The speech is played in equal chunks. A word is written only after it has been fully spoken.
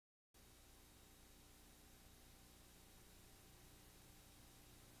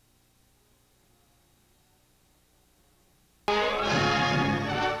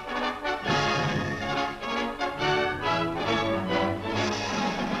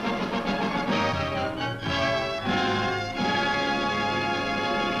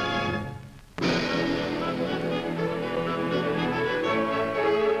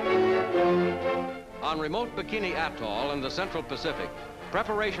remote Bikini Atoll in the Central Pacific,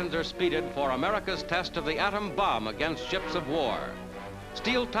 preparations are speeded for America's test of the atom bomb against ships of war.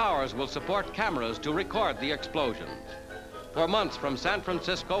 Steel towers will support cameras to record the explosions. For months from San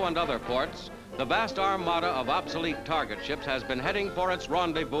Francisco and other ports, the vast armada of obsolete target ships has been heading for its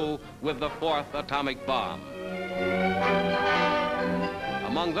rendezvous with the fourth atomic bomb.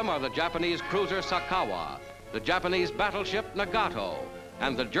 Among them are the Japanese cruiser Sakawa, the Japanese battleship Nagato,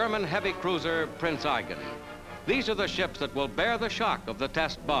 and the German heavy cruiser Prince Eugen. These are the ships that will bear the shock of the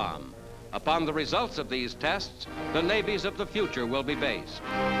test bomb. Upon the results of these tests, the navies of the future will be based.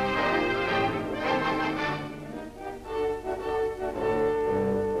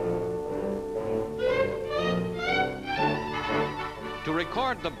 To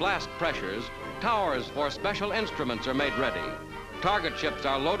record the blast pressures, towers for special instruments are made ready. Target ships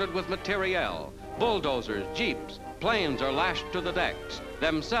are loaded with materiel. Bulldozers, jeeps, planes are lashed to the decks,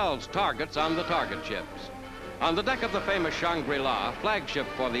 themselves targets on the target ships. On the deck of the famous Shangri-la, flagship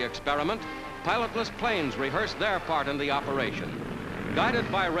for the experiment, pilotless planes rehearse their part in the operation.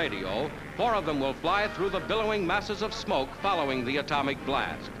 Guided by radio, 4 of them will fly through the billowing masses of smoke following the atomic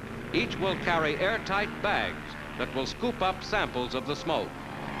blast. Each will carry airtight bags that will scoop up samples of the smoke.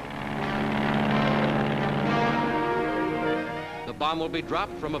 The bomb will be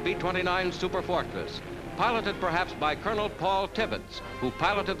dropped from a B-29 Superfortress, piloted perhaps by Colonel Paul Tibbets, who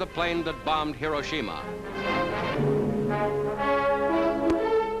piloted the plane that bombed Hiroshima.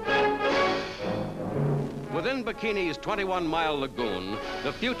 Within Bikini's 21-mile lagoon,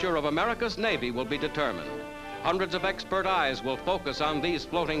 the future of America's Navy will be determined. Hundreds of expert eyes will focus on these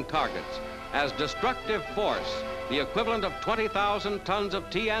floating targets as destructive force, the equivalent of 20,000 tons of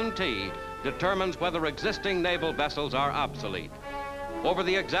TNT, determines whether existing naval vessels are obsolete. Over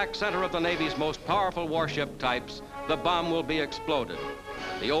the exact center of the Navy's most powerful warship types, the bomb will be exploded.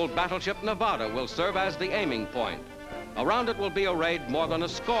 The old battleship Nevada will serve as the aiming point. Around it will be arrayed more than a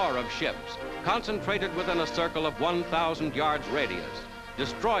score of ships, concentrated within a circle of 1,000 yards radius.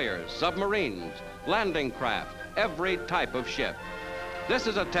 Destroyers, submarines, landing craft, every type of ship. This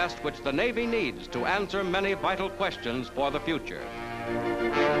is a test which the Navy needs to answer many vital questions for the future.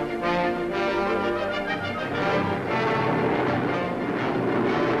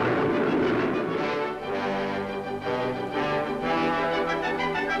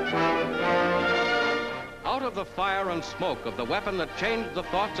 Out of the fire and smoke of the weapon that changed the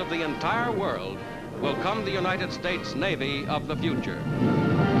thoughts of the entire world will come the United States Navy of the future.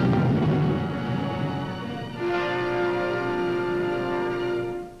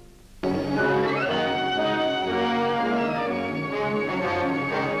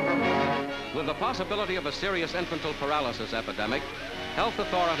 With the possibility of a serious infantile paralysis epidemic, health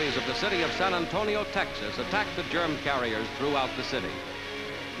authorities of the city of San Antonio, Texas, attacked the germ carriers throughout the city.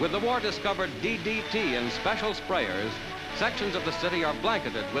 With the war-discovered DDT in special sprayers, sections of the city are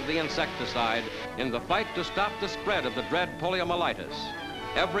blanketed with the insecticide in the fight to stop the spread of the dread poliomyelitis.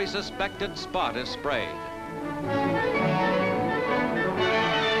 Every suspected spot is sprayed.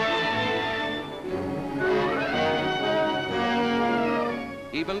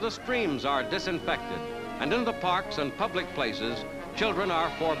 Even the streams are disinfected, and in the parks and public places, children are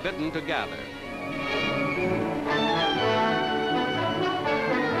forbidden to gather.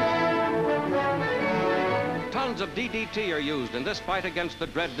 Tons of DDT are used in this fight against the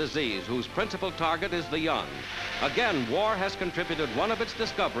dread disease, whose principal target is the young. Again, war has contributed one of its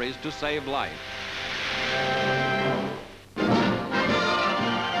discoveries to save life.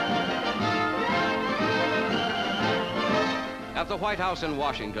 At the White House in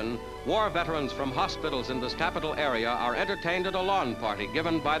Washington, war veterans from hospitals in this capital area are entertained at a lawn party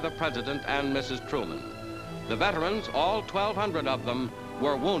given by the President and Mrs. Truman. The veterans, all 1,200 of them,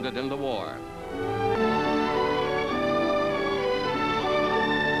 were wounded in the war.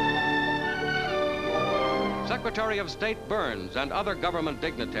 Secretary of State Byrnes and other government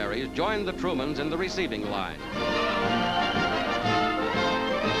dignitaries joined the Trumans in the receiving line.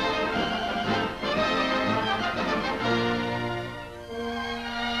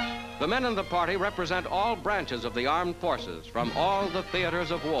 The men in the party represent all branches of the armed forces from all the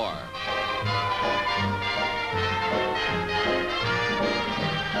theaters of war.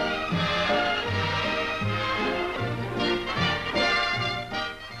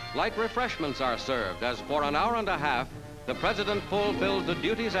 Light refreshments are served as for an hour and a half, the President fulfills the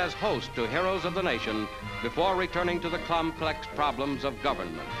duties as host to heroes of the nation before returning to the complex problems of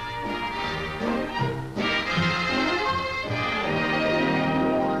government.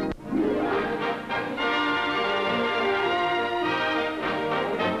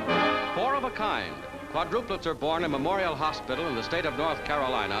 Four of a kind, quadruplets are born in Memorial Hospital in the state of North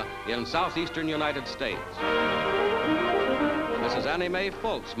Carolina in southeastern United States. Mrs. Annie Mae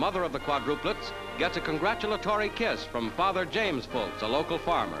Fultz, mother of the quadruplets, gets a congratulatory kiss from Father James Fultz, a local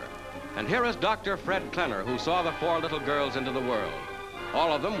farmer. And here is Dr. Fred Klenner, who saw the 4 little girls into the world.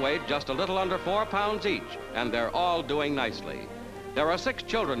 All of them weighed just a little under 4 pounds each, and they're all doing nicely. There are 6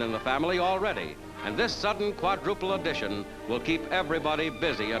 children in the family already, and this sudden quadruple addition will keep everybody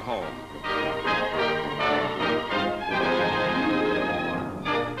busy at home.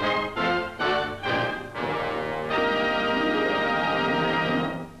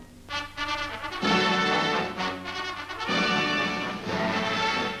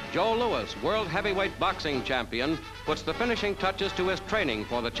 Joe Louis, world heavyweight boxing champion, puts the finishing touches to his training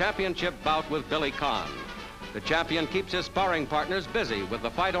for the championship bout with Billy Conn. The champion keeps his sparring partners busy with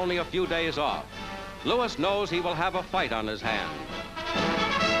the fight only a few days off. Louis knows he will have a fight on his hands.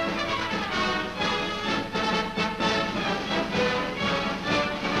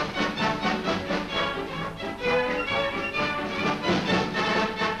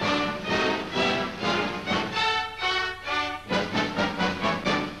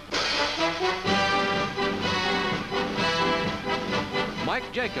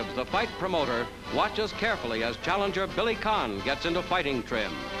 Mike Jacobs, the fight promoter, watches carefully as challenger Billy Conn gets into fighting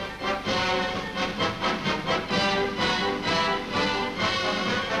trim.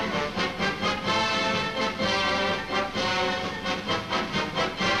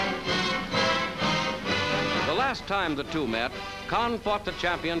 The last time the two met, Conn fought the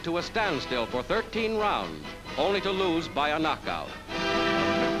champion to a standstill for 13 rounds, only to lose by a knockout.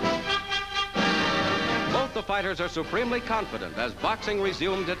 Both the fighters are supremely confident as boxing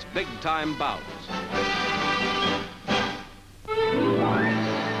resumes its big-time bouts.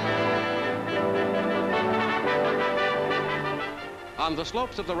 On the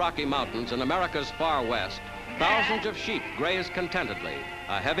slopes of the Rocky Mountains in America's far west, thousands of sheep graze contentedly,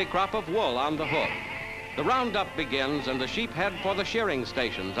 a heavy crop of wool on the hoof. The roundup begins and the sheep head for the shearing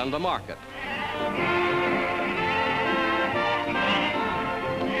stations and the market.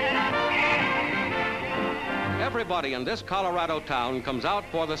 Everybody in this Colorado town comes out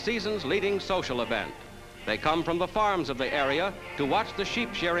for the season's leading social event. They come from the farms of the area to watch the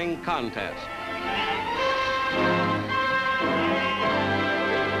sheep shearing contest.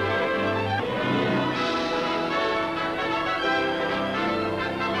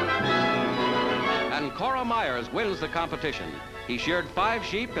 And Cora Myers wins the competition. He sheared 5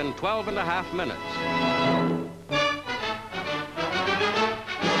 sheep in 12.5 minutes.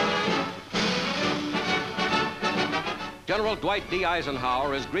 General Dwight D.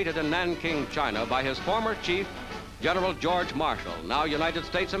 Eisenhower is greeted in Nanking, China by his former chief, General George Marshall, now United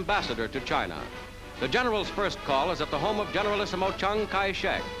States Ambassador to China. The general's first call is at the home of Generalissimo Chiang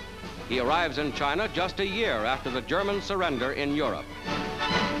Kai-shek. He arrives in China just a year after the German surrender in Europe.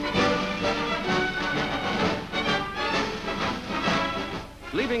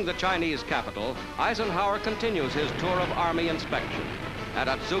 Leaving the Chinese capital, Eisenhower continues his tour of Army inspection. At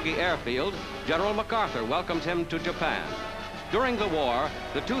Atsugi Airfield, General MacArthur welcomes him to Japan. During the war,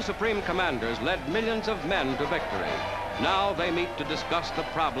 the 2 supreme commanders led millions of men to victory. Now they meet to discuss the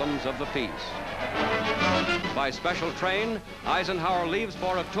problems of the peace. By special train, Eisenhower leaves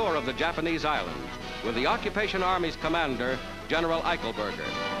for a tour of the Japanese islands with the Occupation Army's commander, General Eichelberger.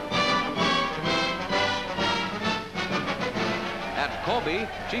 At Kobe,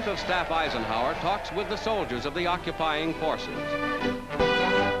 Chief of Staff Eisenhower talks with the soldiers of the occupying forces.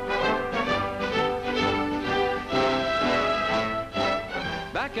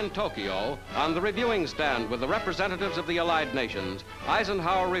 Back in Tokyo, on the reviewing stand with the representatives of the Allied nations,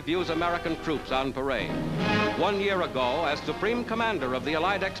 Eisenhower reviews American troops on parade. 1 year ago, as Supreme Commander of the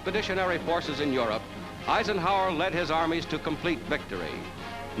Allied Expeditionary Forces in Europe, Eisenhower led his armies to complete victory.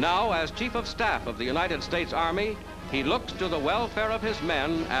 Now, as Chief of Staff of the United States Army, he looks to the welfare of his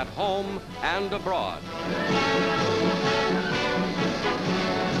men at home and abroad.